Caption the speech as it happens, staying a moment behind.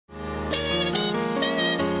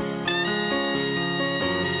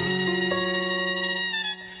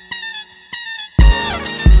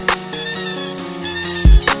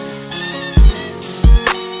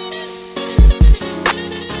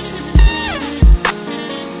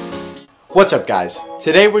What's up, guys?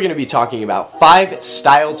 Today we're going to be talking about 5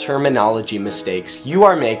 style terminology mistakes you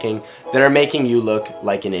are making that are making you look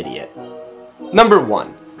like an idiot. Number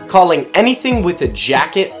 1. Calling anything with a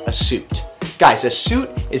jacket a suit. Guys, a suit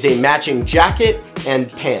is a matching jacket and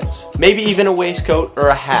pants, maybe even a waistcoat or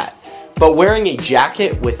a hat. But wearing a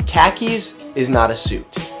jacket with khakis is not a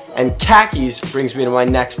suit. And khakis brings me to my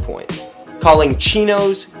next point. Calling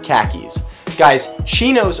chinos khakis. Guys,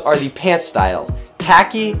 chinos are the pants style.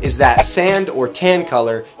 Khaki is that sand or tan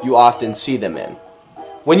color you often see them in.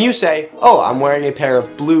 When you say, oh, I'm wearing a pair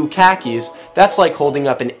of blue khakis, that's like holding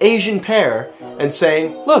up an Asian pear and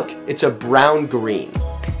saying, look, it's a brown green.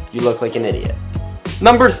 You look like an idiot.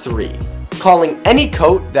 Number 3, calling any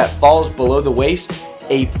coat that falls below the waist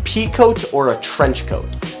a peacoat or a trench coat.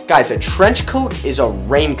 Guys, a trench coat is a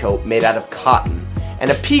raincoat made out of cotton,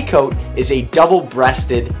 and a peacoat is a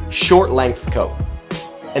double-breasted, short-length coat.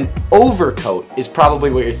 An overcoat is probably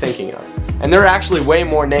what you're thinking of, and there are actually way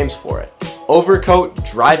more names for it. Overcoat,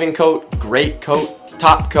 driving coat, greatcoat,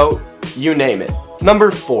 topcoat, you name it. Number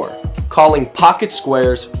 4, calling pocket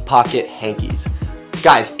squares pocket hankies.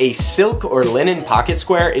 Guys, a silk or linen pocket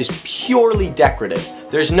square is purely decorative.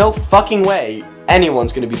 There's no fucking way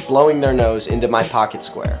anyone's gonna be blowing their nose into my pocket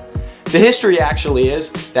square. The history actually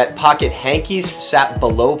is that pocket hankies sat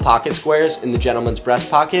below pocket squares in the gentleman's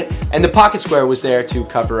breast pocket, and the pocket square was there to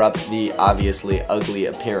cover up the obviously ugly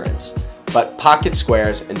appearance. But pocket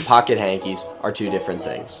squares and pocket hankies are two different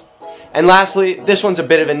things. And lastly, this one's a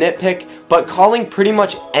bit of a nitpick, but calling pretty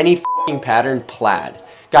much any f***ing pattern plaid.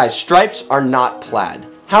 Guys, stripes are not plaid.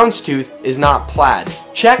 Houndstooth is not plaid.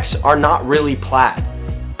 Checks are not really plaid.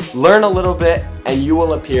 Learn a little bit and you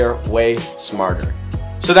will appear way smarter.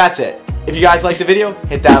 So that's it. If you guys liked the video,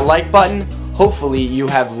 hit that like button. Hopefully you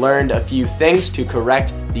have learned a few things to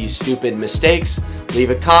correct these stupid mistakes.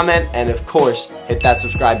 Leave a comment and of course, hit that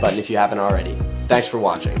subscribe button if you haven't already. Thanks for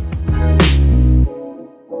watching.